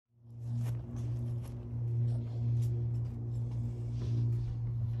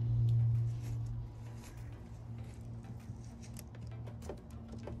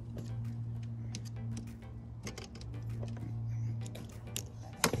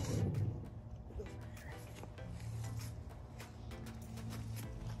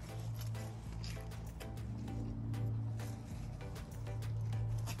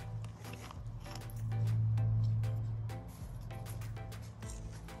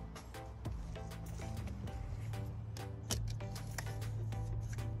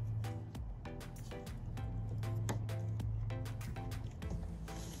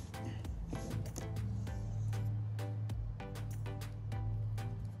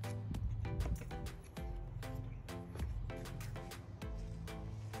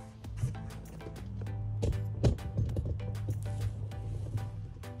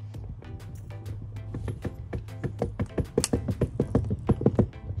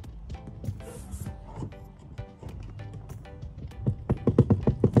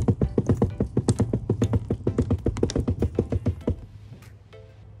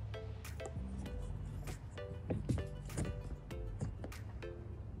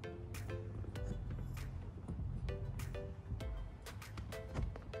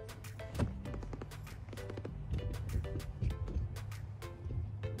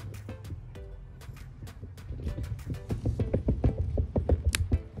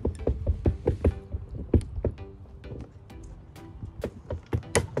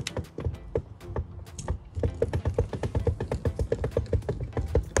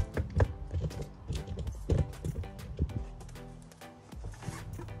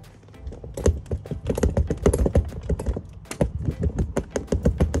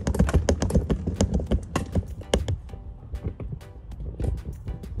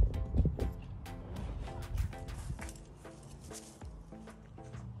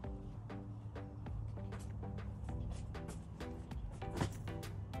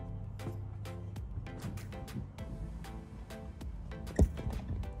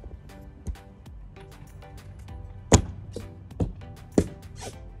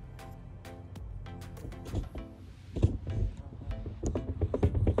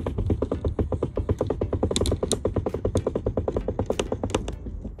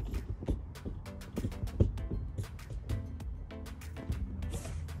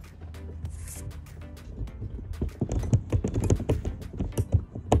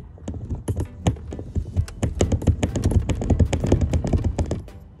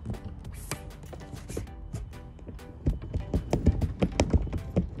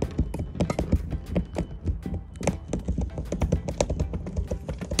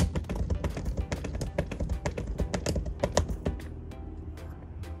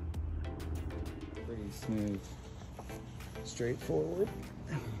forward.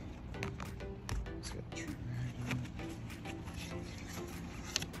 Just got to turn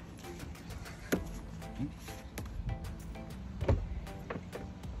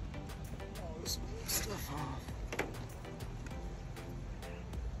all this stuff off.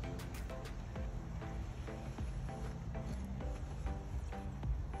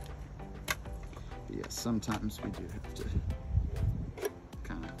 But yeah, sometimes we do have to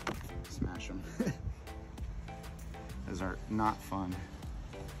kind of smash them. Those are not fun.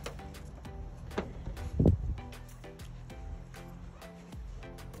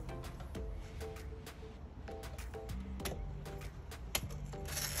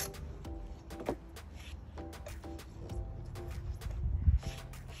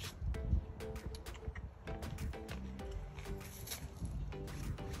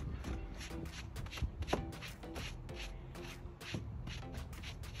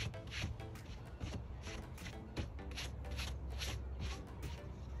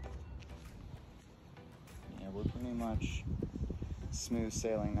 We're pretty much smooth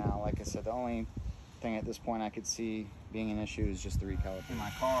sailing now. Like I said, the only thing at this point I could see being an issue is just the recalibrate in my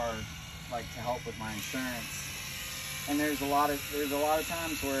car, like to help with my insurance. And there's a lot of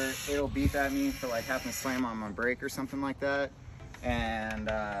times where it'll beep at me for like having to slam on my brake or something like that. And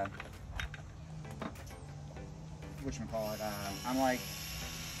whatchamacallit, I'm like,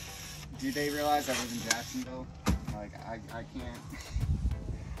 do they realize I live in Jacksonville? Like I can't.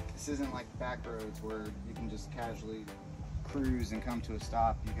 This isn't like back roads where you can just casually cruise and come to a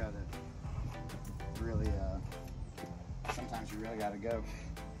stop. You gotta really, sometimes you really gotta go.